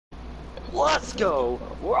Let's go.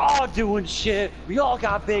 We're all doing shit. We all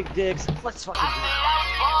got big dicks. Let's fucking do it.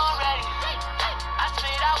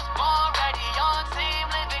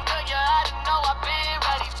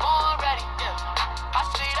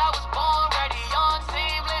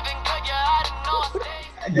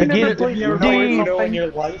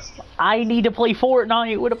 I need to play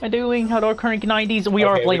Fortnite. What am I doing? How do I crank 90s? We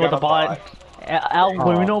are playing with a bot. Al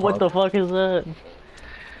Luna, what the fuck is that?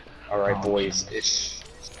 Alright, boys.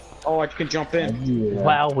 Oh, I can jump in. Yeah.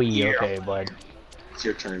 Wowie. Okay, bud. It's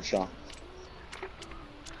your turn, Sean.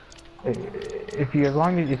 If you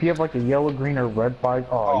have like a yellow, green, or red bike,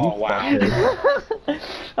 wow.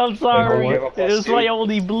 I'm sorry. It was my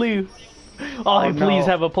only blue. Oh, please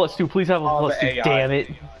have a +2. Please have a +2. Damn it.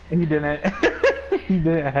 He didn't. He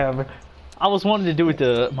didn't have it. I was wanting to do it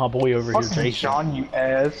to my boy over here, Jason. Sean, you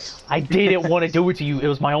ass. I didn't want to do it to you. It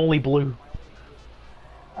was my only blue.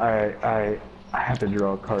 I have to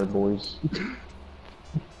draw a card, boys.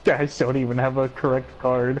 Guys don't even have a correct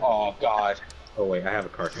card. Oh God. Oh wait, I have a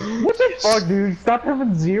card. What the fuck, dude? Stop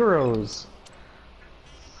having zeros.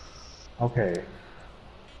 Okay.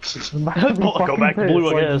 Go back to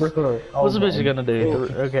blue, I guess. What's the bitch gonna do?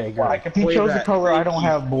 Okay, good. He chose a color I don't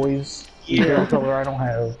have, boys. He chose a color I don't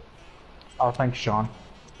have. Oh, thanks, Sean.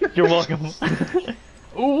 You're welcome.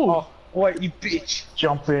 Ooh. Oh, what, you bitch.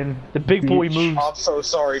 Jump in. The big boy moves. I'm so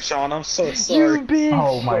sorry, Sean. I'm so sorry. You bitch.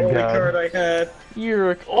 Oh my God. The only card I had.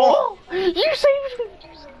 You're a... Oh! You saved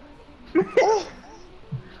me!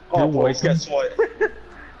 Oh, boys, guess what?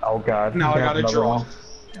 Oh God. Now I gotta draw. One.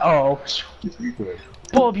 Oh.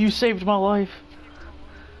 Bob, you saved my life.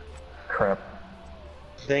 Crap.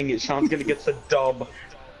 Dang it, Sean's gonna get the dub.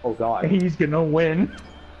 Oh God. He's gonna win.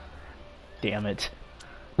 Damn it.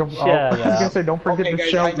 I was gonna say, don't forget to guys,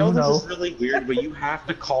 shout I know Uno. this is really weird, but you have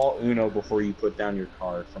to call Uno before you put down your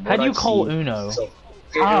card. How do you call Uno? So,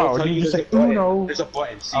 Oh, you just say Uno. There's a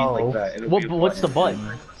button, see, like that. What's the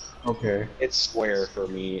button? Okay. It's square for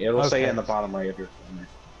me. It'll say in the bottom right of your phone.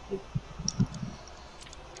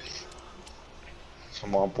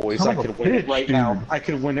 Come on, boys. I could win it right now. I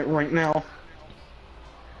could win it right now.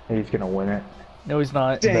 He's gonna win it. No, he's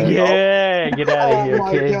not. Dang yeah, get out of here,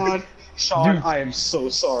 kid. Oh my God. Sean, Dude. I am so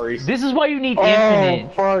sorry. This is why you need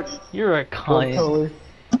infinite. Fuck. You're a cunt.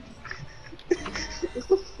 It's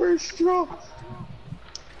the first draw.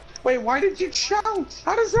 Wait, why did you shout?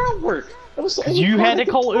 How does that work? That was you had to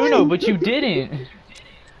call Uno, but you didn't.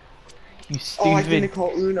 You stupid. Oh, I didn't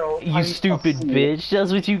call Uno. You stupid bitch.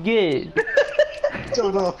 That's what you get.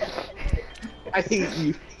 Shut up. I hate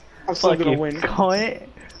you. I'm still gonna win. Cunt.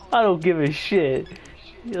 I don't give a shit.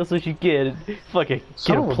 That's what you get. Fucking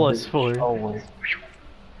get a +4.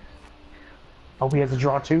 Oh, he has a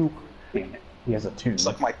draw 2. Damn it. He has a 2. It's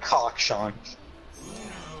like my cock, Sean.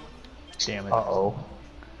 Damn it. Uh-oh.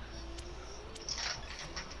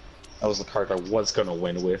 That was the card I was gonna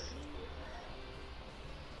win with.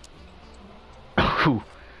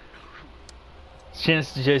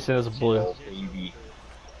 Chance to Jason has a blue. Oh, baby.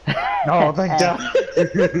 Oh, thank God.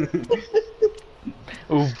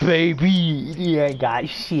 Oh, baby. You ain't got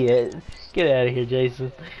shit. Get out of here,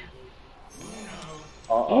 Jason.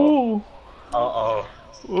 Uh-oh. Ooh. Uh-oh.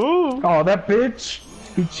 Ooh. Oh, that bitch.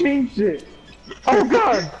 He changed it. Oh,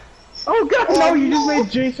 God. Oh, God. No, you just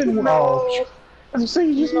made Jason win. Oh, I was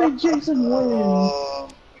saying you just made Jason win.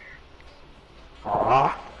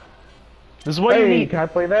 Ah. This is why you need. Can I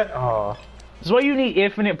play that? Oh. This is why you need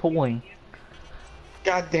infinite pulling.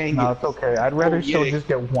 God dang it. No, it's okay. I'd rather still just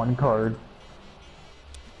get one card.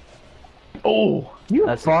 Oh, you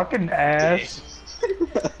fucking ass.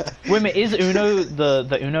 Wait a minute, is Uno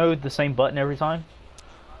the Uno the same button every time?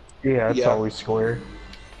 Yeah, it's always square.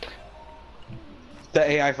 The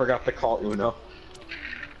AI forgot to call Uno.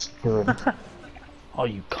 Good. Oh,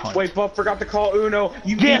 you cunt. Wait, Buff forgot to call Uno.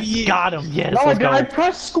 You idiot. Got him. Yes, no, let's go. I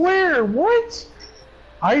pressed square. What?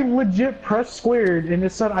 I legit pressed squared and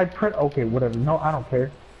it said I press. Okay, whatever. No, I don't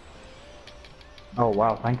care. Oh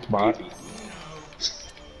wow, thanks, bot.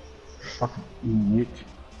 Fucking idiot.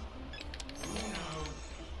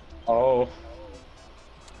 Oh.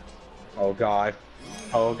 Oh God.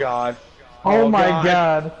 Oh God. Oh my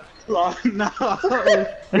God. Oh, no.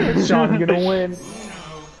 Sean's gonna win.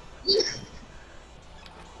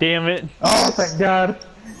 Damn it. Oh, thank God.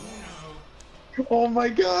 Oh my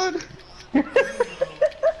God. What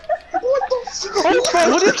the fuck?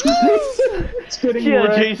 What is this? It's getting Yeah,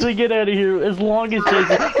 wrecked. Jason, get out of here. As long as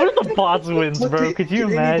Jason. What if the bots wins, bro? Could you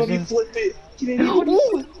imagine? Flip it. Can anybody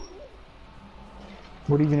flip it?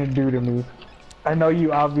 What are you gonna do to me? I know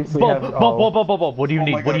you obviously Bob, have. Bob. What do you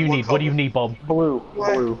need? my What do you God, need? What do you need, Bob? Blue.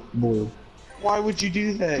 What? Blue. Why would you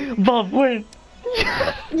do that? Bob, win.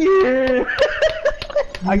 Yeah!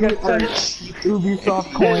 I got 10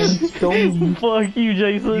 Ubisoft coins. Don't Fuck you,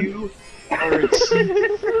 Jason. You are a cheat.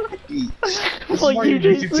 This is why your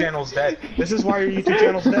YouTube channel's dead. This is why your YouTube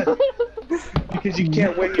channel's dead. Because you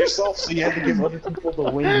can't win yourself, so you have to give other people the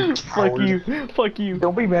win. You Fuck coward. you. Fuck you.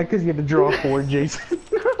 Don't be mad because you had to draw 4, Jason.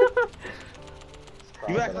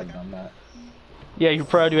 You act like Yeah, you're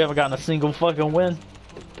proud you haven't gotten a single fucking win.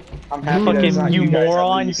 I'm happy that it's Fucking not you guys at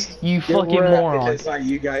moron. least. You fucking We're happy moron. that it's not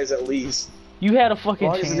you guys at least. You had a fucking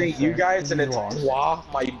As long chance. as it ain't you there. guys and You it's lost. Bhaaw,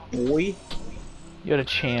 my boy. You had a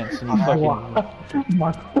chance and you fucking. Wow.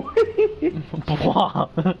 My Blah.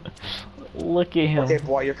 Look at him. Okay,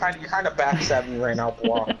 Bhaaw, you're kind of backstabbing me right now,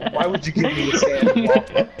 Bhaaw. Why would you give me this hand,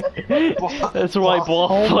 Bhaaw? That's right, Blah.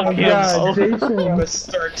 Oh my Fuck god, him. I'm Jason. gonna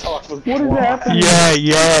start talking with What is Bhaaw. happening?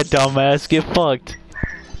 Yeah, dumbass. Get fucked.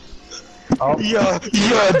 Oh. Yeah,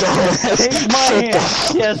 dumbass. Take my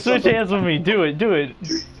hand. Yeah, switch hands with me. Do it.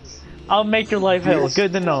 I'll make your life hell.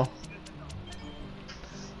 Good to know.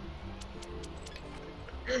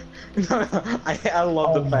 I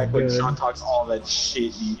love the Oh fact my when God. Sean talks all that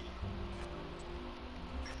shit.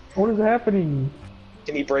 What is happening?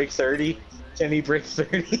 Can he break 30? Can he break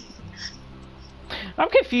 30? I'm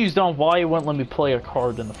confused on why you wouldn't let me play a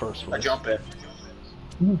card in the first I place. jump in.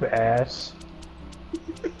 You ass.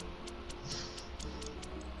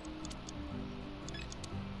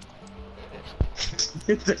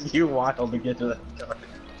 It took you a while to get to that card.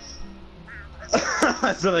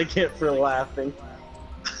 That's what I get for laughing.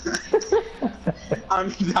 I'm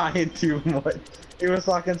dying too much. He was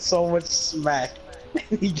talking so much smack.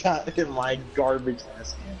 He got in my garbage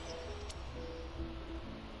ass hands.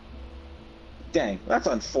 Dang, that's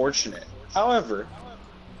unfortunate. However,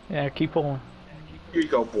 Yeah, keep pulling. here you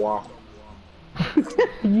go, Bhaaw.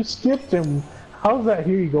 You skipped him. How's that?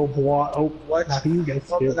 Here you go, boy. Oh, What? now you guys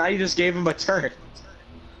Well, skip. now you just gave him a turn.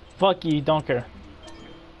 Fuck you, don't care.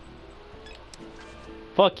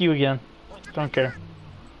 Fuck you again. Don't care.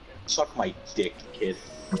 Suck my dick, kid.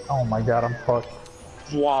 Oh my god, I'm fucked.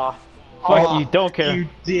 Blah. Fuck you, don't care. You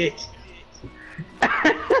dick.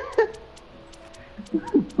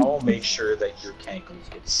 I'll make sure that your cankles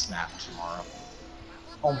get snapped tomorrow.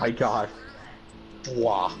 Oh my god.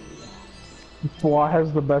 Blah. Boy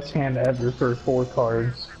has the best hand ever for 4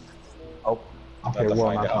 cards. Oh, okay, About to well,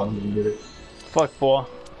 find not out. how you did it. Fuck, boy.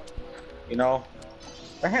 You know,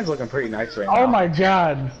 my hand's looking pretty nice right now. Oh my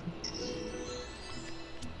god.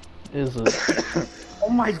 Is it? Oh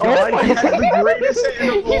my god, my he has the greatest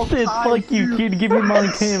hand of He all said, time, fuck you, dude. kid, give me my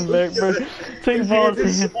hand back, bro. Take my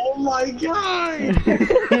hand. Oh my god!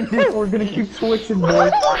 We're gonna keep switching,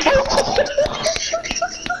 boys.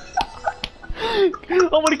 I'm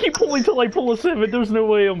gonna keep pulling till I pull a 7. There's no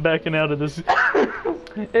way I'm backing out of this.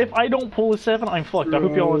 If I don't pull a 7, I'm fucked. I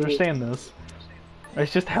hope y'all understand this.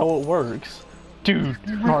 That's just how it works. Dude,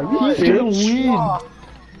 Oh, he's you gonna bitch.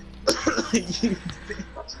 win.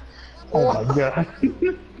 Oh my god.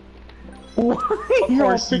 You're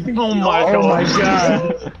all picking- Oh my Oh my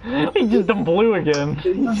god. He just done blue again.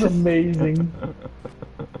 This is amazing.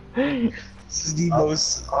 This is the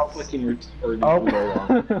most flicking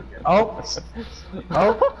retarded Oh. Oh.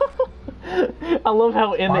 Oh. I love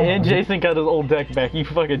how in the end Jason got his old deck back. You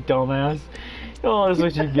fucking dumbass. Oh, that's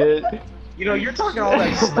what you get. You know, you're talking all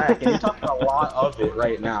that smack, and you're talking a lot of it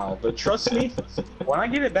right now. But trust me, when I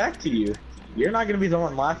get it back to you, you're not gonna be the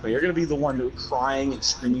one laughing. You're gonna be the one who crying and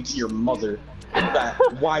screaming to your mother that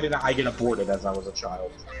why didn't I get aborted as I was a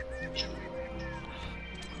child?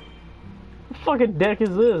 What fucking deck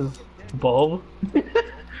is this? Bulb? This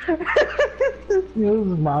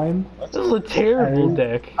is mine. This is a terrible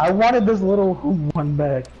deck. I wanted this little one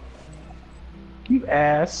back. You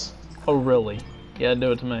ass. Oh, really? Yeah,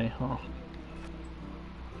 do it to me. Huh?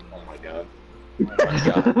 Oh my god. Oh my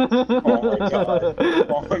god.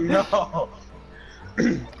 Oh my god. Oh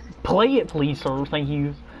no. Play it, please, sir. Thank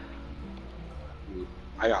you.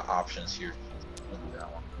 I got options here.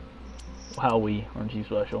 Howie, aren't you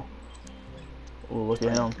special? Oh, look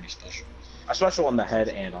at him. Pretty special. I'm special on the head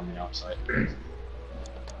and on the outside.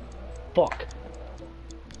 Fuck.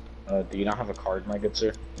 Do you not have a card, my good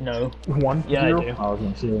sir? No. 1 Yeah, I 0? do. I was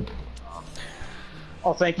gonna say.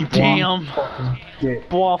 Oh, thank you. Damn. Shit.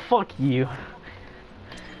 Boy, fuck you.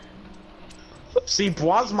 See,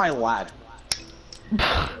 Bwah's my lad.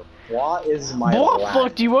 Bwah is my Boy lad.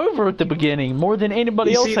 fucked you over at the beginning more than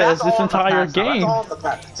anybody You else see, has that's this all in the entire past now. game. That's all in the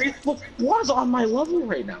past. See, look, Bwah's on my level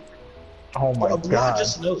right now. Oh my Bwah god.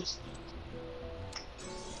 just knows.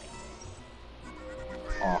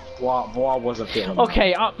 Oh, Bwah wasn't feeling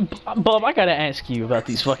Okay, Bob, I gotta ask you about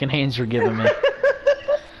these fucking hands you're giving me.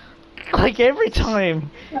 Like every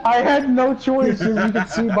time. I had no choice, as you can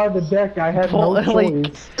see by the deck. I had no Like,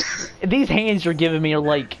 choice. these hands you're giving me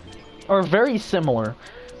are very similar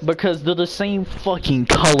because they're the same fucking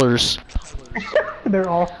colors. They're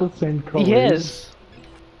all the same colors. Yes.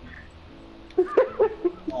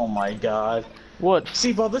 Oh my god. What?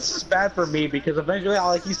 See, well, this is bad for me because eventually,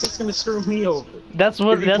 like, he's just gonna screw me over. That's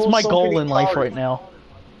If he pulls my so goal many in life cards- right now.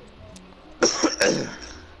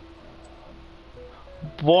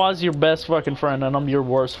 Bhaw's your best fucking friend, and I'm your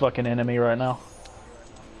worst fucking enemy right now.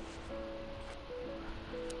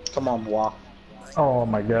 Come on, Bhaaw. Oh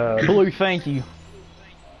my god. Blue, thank you.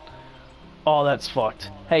 Oh, that's fucked.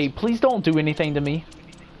 Hey, please don't do anything to me.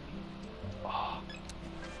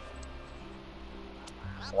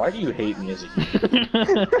 Why do you hate me as a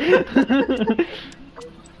human?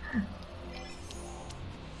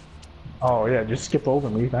 Oh yeah, just skip over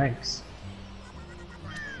me, thanks.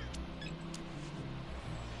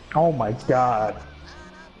 Oh my god.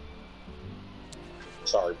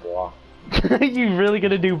 Sorry, Bhaaw. You really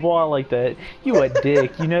gonna do Bhaaw like that? You a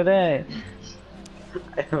dick, you know that?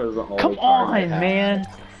 It was the only Come card I on, had. man.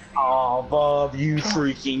 Oh, Bob, you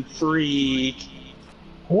freaking freak.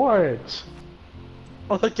 What?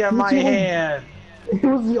 Look at my It's only- hand. It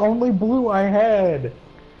was the only blue I had.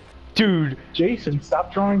 Dude, Jason,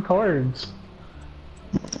 stop drawing cards.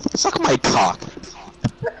 Suck my cock.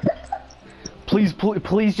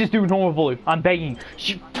 please just do normal blue. I'm begging.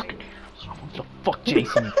 You fucking... Fuck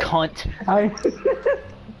Jason, you cunt. I.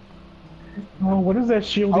 Oh, what does that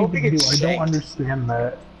shield I don't even think do? it's I don't shanked. understand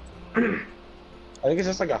that. I think it's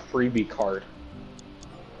just like a freebie card.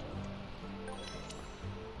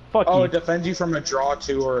 Fuck Oh, you. it defends you from a draw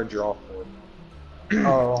 2 or a draw 4.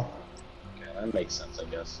 Oh. Okay, that makes sense, I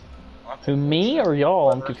guess. Who, me or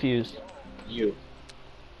y'all? I'm confused. You.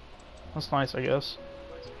 That's nice, I guess.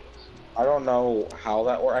 I don't know how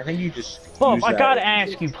that works. I think you just. Bob, use I that. gotta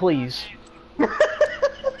ask you, please.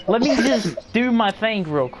 Let me just do my thing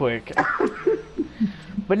real quick.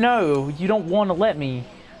 But no, you don't want to let me.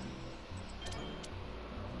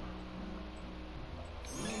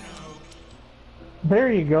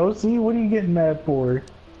 There you go. See, what are you getting mad for?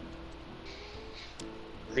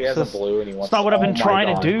 If he has a blue and he wants. It's not what I've been Oh my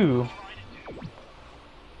trying God. to do.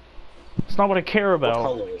 It's not what I care What about.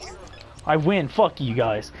 color is it? I win. Fuck you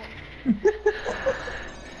guys. I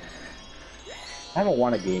haven't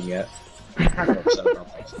won a game yet. I'm kind of upset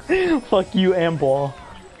about this. Fuck you and Bhaaw.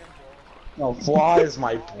 No, Bhaaw is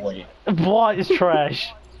my boy. Bhaaw is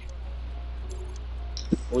trash.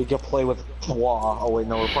 We can play with Bhaaw. Oh wait,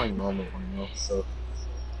 no, we're playing normal right now, so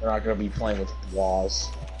we're not gonna be playing with Bhaaws.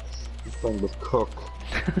 We're playing with Cook.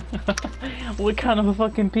 What kind of a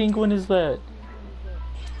fucking penguin is that?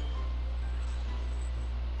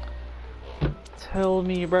 Tell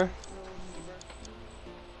me, bruh.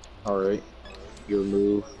 All right, your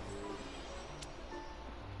move.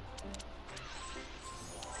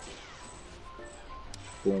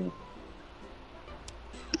 Boom.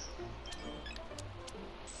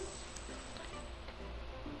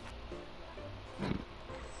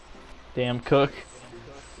 Damn Cook.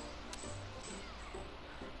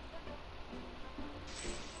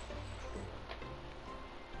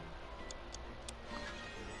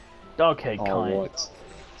 Okay, Oh, kind.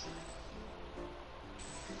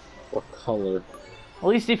 what color? At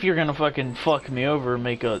least if you're gonna fucking fuck me over,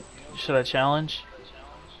 make a... Should I challenge?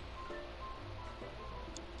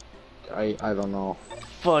 I don't know.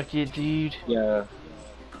 Fuck it, dude. Yeah.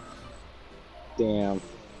 Damn.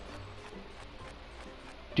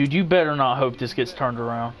 Dude, you better not hope this gets turned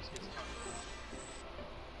around.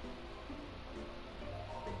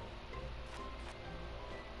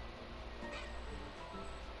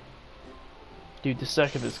 Dude, the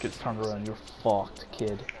second this gets turned around, you're fucked,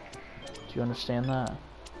 kid. Do you understand that?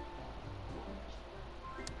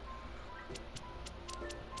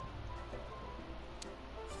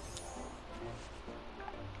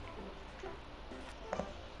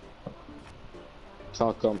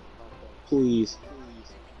 Talk 'em. Please.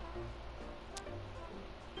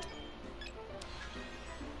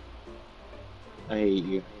 I hate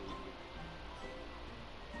you.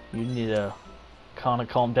 You need to kinda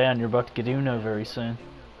calm down, you're about to get Uno very soon.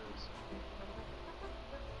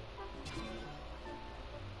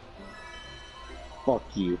 Fuck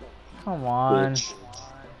you. Come on. Bitch.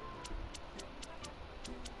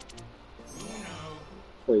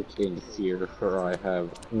 Place in fear, for I have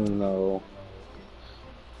no.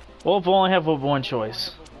 Well, we'll only have one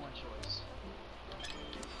choice.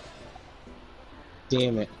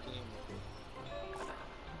 Damn it.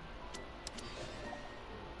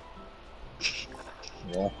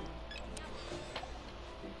 Well.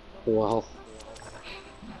 Well.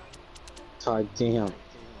 God damn.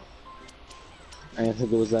 I didn't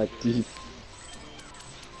think it was that deep.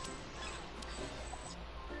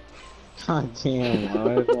 God damn,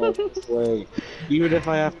 I don't want to play. Even if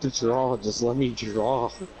I have to draw, just let me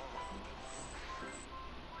draw.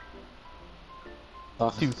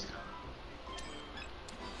 Dude.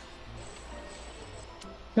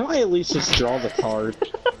 Can I at least just draw the card?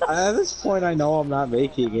 At this point, I know I'm not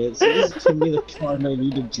making it, so just give me the card I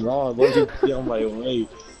need to draw and let me be on my way.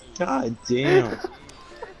 God damn.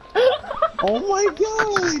 Oh my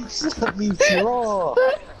god! Just let me draw!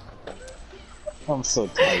 I'm so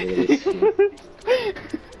tired of this shit.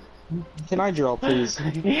 Can I draw, please?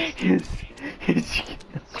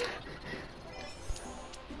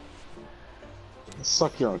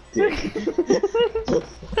 Suck your own dick.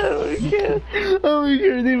 Oh my god. Oh my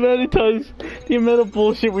god, the amount of times, the amount of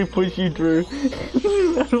bullshit we push you through.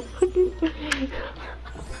 The amount of